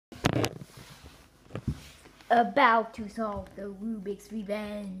About to solve the Rubik's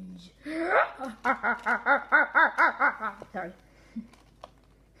Revenge. Sorry.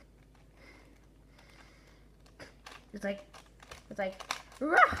 It's like.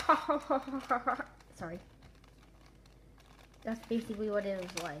 Sorry. That's basically what it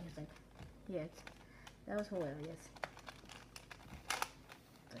was like. It's like, yeah, that was hilarious.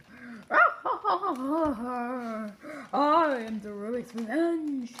 I am the Rubik's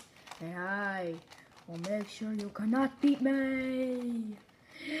Revenge, and I will make sure you cannot beat me.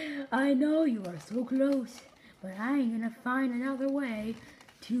 I know you are so close, but I ain't gonna find another way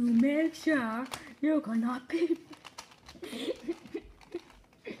to make sure you cannot beat me.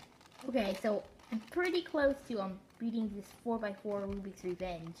 Okay, so I'm pretty close to beating this 4x4 Rubik's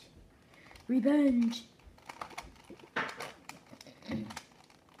Revenge. Revenge!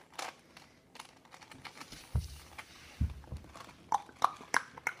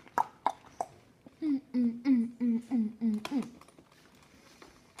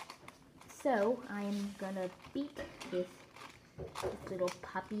 So, I'm gonna beat this little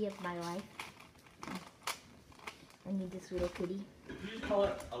puppy of my life. I need this little kitty. Did you just call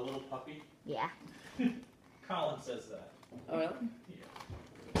it a little puppy? Yeah. Colin says that. Oh, really?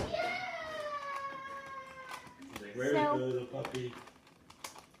 Yeah. He's like, where's the little puppy?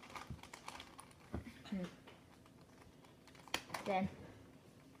 Then.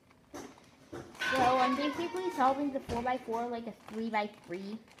 So I'm basically solving the 4x4 like a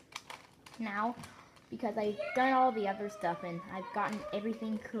 3x3 now, because I've done all the other stuff and I've gotten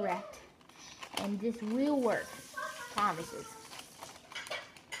everything correct. And this will work. Promises.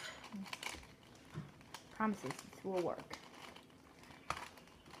 Promises this will work.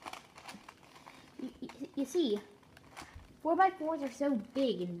 You see, 4x4s are so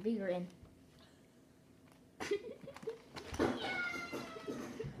big and bigger and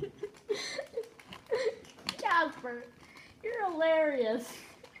Jasper, you're hilarious.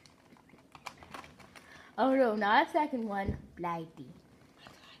 Oh no, not a second one. Blighty.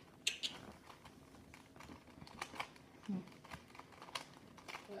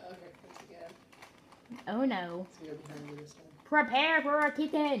 Oh no. Prepare for a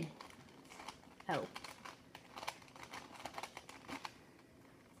kitten. Oh.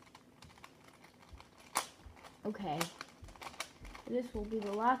 Okay. This will be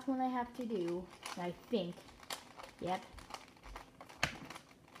the last one I have to do, I think. Yep.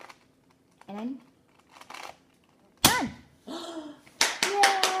 And I'm done! Yay!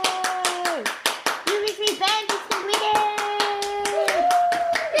 Rubik's Revenge is completed!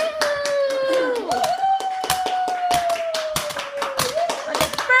 On the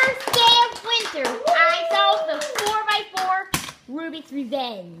first day of winter, I solved the 4x4 Rubik's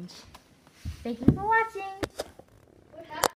Revenge. Thank you for